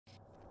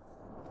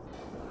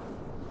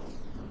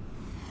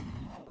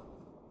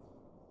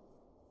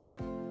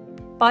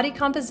Body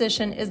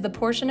composition is the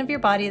portion of your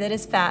body that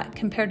is fat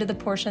compared to the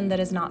portion that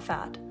is not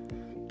fat.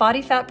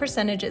 Body fat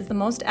percentage is the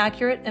most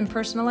accurate and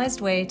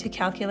personalized way to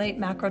calculate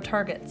macro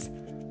targets.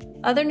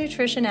 Other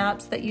nutrition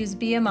apps that use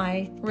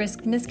BMI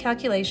risk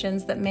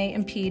miscalculations that may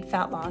impede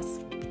fat loss.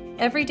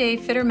 Every day,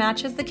 Fittur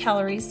matches the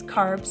calories,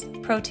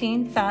 carbs,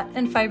 protein, fat,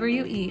 and fiber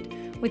you eat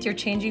with your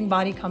changing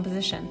body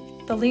composition.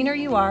 The leaner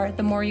you are,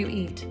 the more you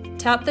eat.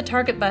 Tap the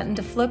target button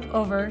to flip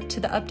over to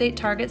the update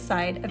target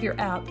side of your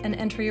app and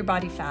enter your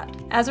body fat.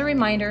 As a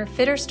reminder,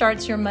 Fittur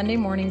starts your Monday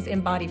mornings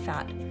in body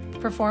fat.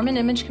 Perform an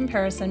image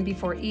comparison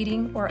before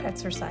eating or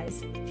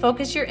exercise.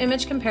 Focus your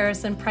image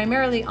comparison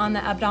primarily on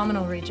the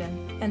abdominal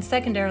region and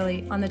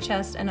secondarily on the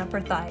chest and upper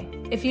thigh.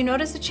 If you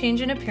notice a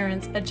change in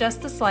appearance,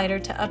 adjust the slider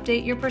to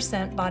update your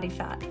percent body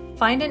fat.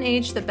 Find an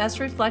age that best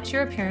reflects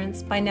your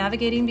appearance by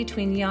navigating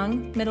between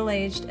young,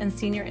 middle-aged, and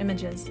senior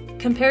images.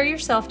 Compare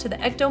yourself to the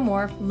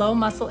ectomorph, low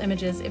muscle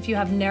images if you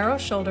have narrow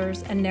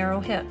shoulders and narrow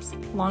hips,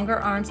 longer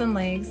arms and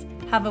legs,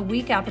 have a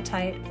weak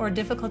appetite, or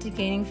difficulty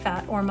gaining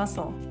fat or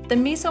muscle. The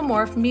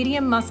mesomorph,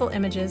 medium muscle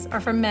images are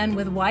for men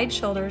with wide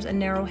shoulders and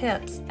narrow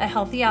hips, a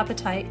healthy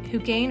appetite, who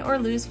gain or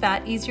lose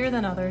fat easier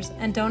than others,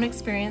 and don't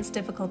experience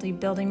difficulty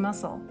building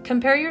muscle.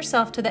 Compare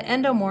yourself to the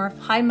endomorph,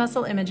 high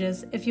muscle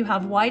images if you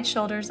have wide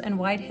shoulders and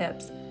wide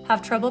hips,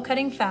 have trouble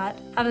cutting fat,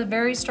 have a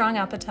very strong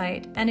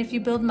appetite, and if you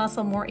build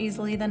muscle more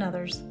easily than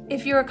others.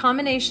 If you're a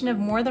combination of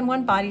more than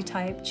one body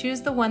type,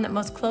 choose the one that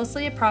most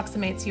closely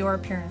approximates your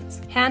appearance.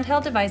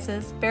 Handheld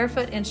devices,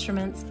 barefoot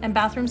instruments, and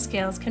bathroom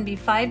scales can be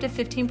 5 to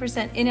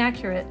 15%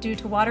 inaccurate due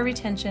to water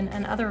retention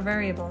and other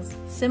variables.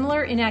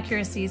 Similar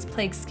inaccuracies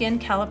plague skin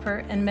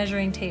caliper and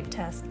measuring tape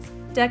tests.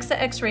 DEXA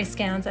X-ray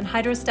scans and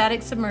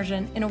hydrostatic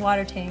submersion in a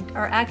water tank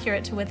are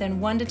accurate to within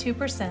 1 to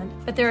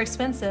 2%, but they're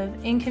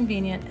expensive,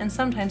 inconvenient, and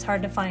sometimes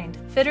hard to find.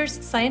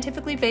 Fittur's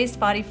scientifically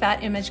based body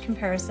fat image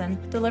comparison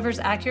delivers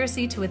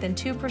accuracy to within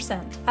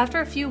 2%.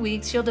 After a few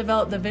weeks, you'll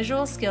develop the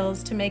visual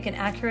skills to make an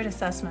accurate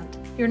assessment.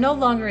 You're no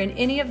longer in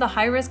any of the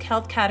high-risk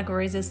health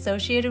categories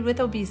associated with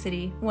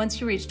obesity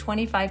once you reach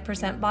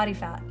 25% body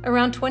fat.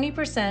 Around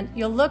 20%,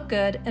 you'll look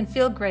good and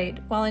feel great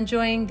while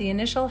enjoying the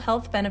initial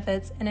health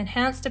benefits and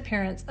enhanced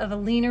appearance of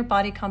a leaner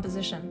body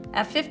composition.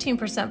 At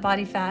 15%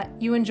 body fat,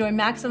 you enjoy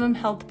maximum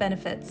health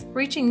benefits.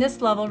 Reaching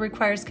this level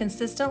requires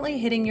consistently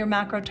hitting your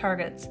macro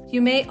targets.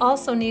 You may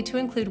also need to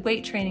include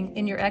weight training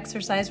in your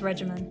exercise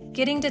regimen.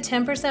 Getting to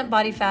 10%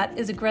 body fat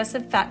is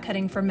aggressive fat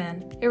cutting for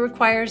men. It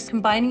requires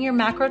combining your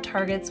macro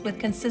targets with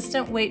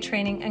consistent weight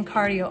training and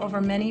cardio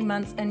over many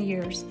months and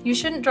years. You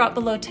shouldn't drop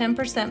below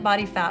 10%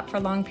 body fat for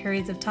long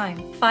periods of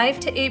time. 5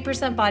 to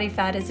 8% body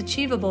fat is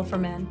achievable for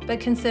men, but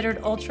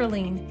considered ultra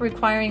lean,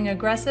 requiring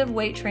aggressive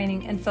weight training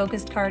and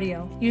focused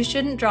cardio. You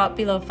shouldn't drop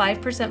below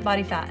 5%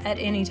 body fat at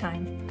any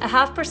time. A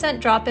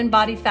 0.5% drop in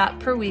body fat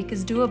per week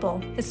is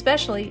doable,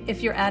 especially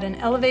if you're at an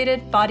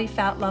elevated body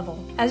fat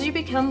level. As you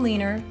become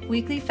leaner,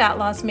 weekly fat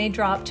loss may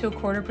drop to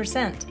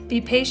 0.25%. Be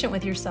patient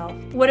with yourself.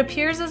 What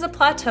appears as a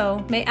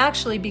plateau may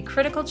actually be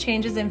critical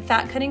changes in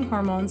fat-cutting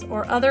hormones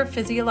or other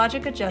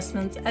physiologic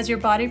adjustments as your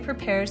body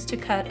prepares to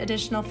cut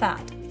additional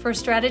fat. For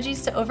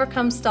strategies to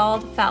overcome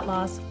stalled fat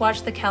loss,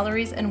 watch the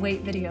calories and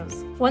weight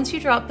videos. Once you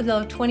drop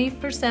below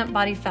 20%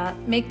 body fat,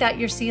 make that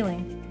your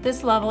ceiling.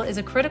 This level is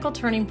a critical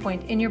turning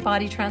point in your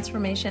body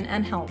transformation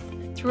and health.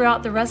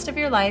 Throughout the rest of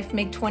your life,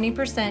 make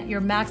 20%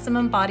 your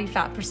maximum body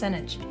fat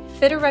percentage.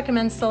 Fittur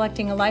recommends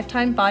selecting a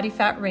lifetime body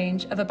fat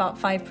range of about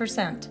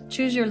 5%.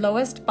 Choose your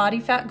lowest body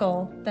fat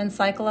goal, then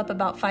cycle up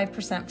about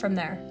 5% from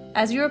there.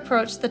 As you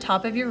approach the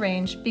top of your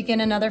range,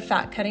 begin another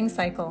fat cutting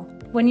cycle.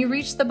 When you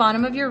reach the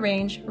bottom of your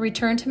range,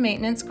 return to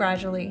maintenance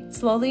gradually,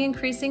 slowly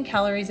increasing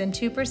calories in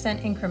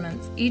 2%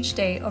 increments each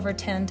day over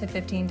 10 to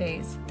 15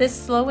 days. This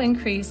slow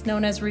increase,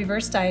 known as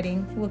reverse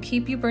dieting, will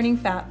keep you burning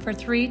fat for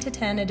 3 to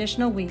 10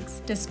 additional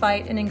weeks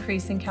despite an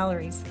increase in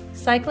calories.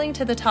 Cycling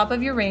to the top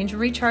of your range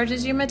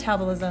recharges your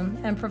metabolism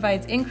and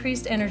provides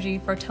increased energy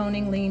for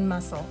toning lean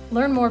muscle.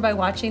 Learn more by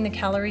watching the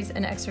calories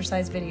and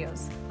exercise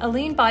videos. A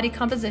lean body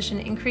composition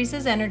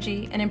increases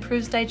energy and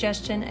improves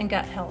digestion and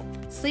gut health.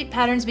 Sleep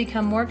patterns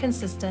become more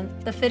consistent,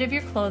 the fit of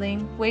your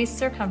clothing, waist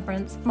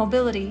circumference,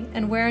 mobility,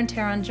 and wear and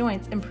tear on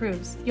joints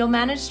improves. You'll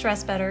manage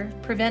stress better,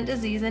 prevent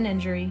disease and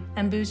injury,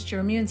 and boost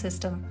your immune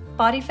system.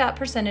 Body fat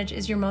percentage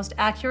is your most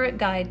accurate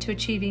guide to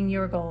achieving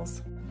your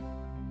goals.